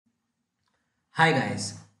Hi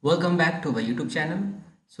guys, welcome back to our YouTube channel.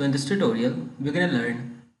 So in this tutorial, we're going to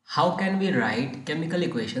learn how can we write chemical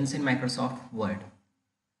equations in Microsoft Word.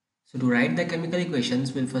 So to write the chemical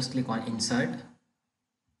equations, we'll first click on Insert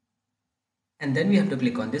and then we have to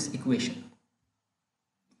click on this equation.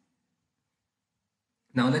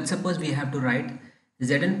 Now let's suppose we have to write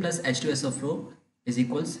Zn plus H2SO4 is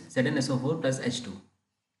equals ZnSO4 plus H2.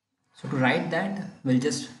 So to write that, we'll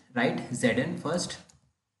just write Zn first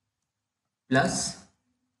plus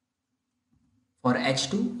for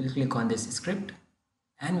H2, we'll click on this script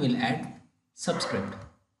and we'll add subscript.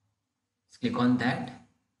 Let's click on that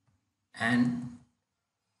and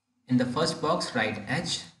in the first box write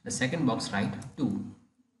H, the second box write 2.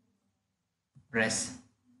 Press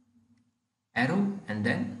arrow and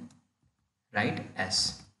then write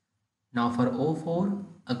S. Now for O4,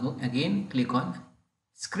 again click on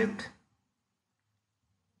script,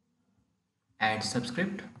 add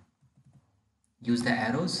subscript, use the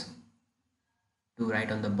arrows to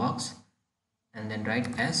write on the box and then write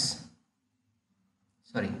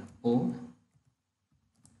O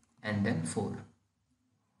and then 4.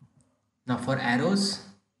 Now for arrows,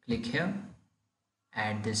 click here,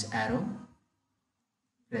 add this arrow,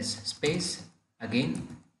 press space,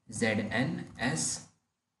 again ZNS,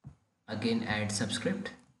 again add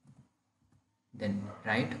subscript, then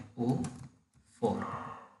write O4,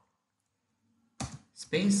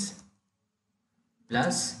 space,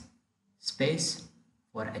 plus space.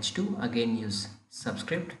 For H2, again use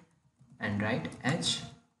subscript and write H2.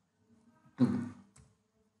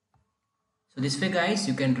 So this way guys,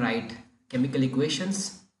 you can write chemical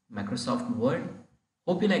equations Microsoft Word.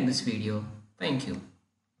 Hope you like this video. Thank you.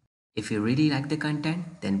 If you really like the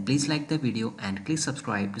content, then please like the video and click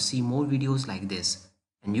subscribe to see more videos like this.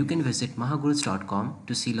 And you can visit mahagurus.com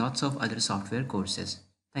to see lots of other software courses.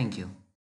 Thank you.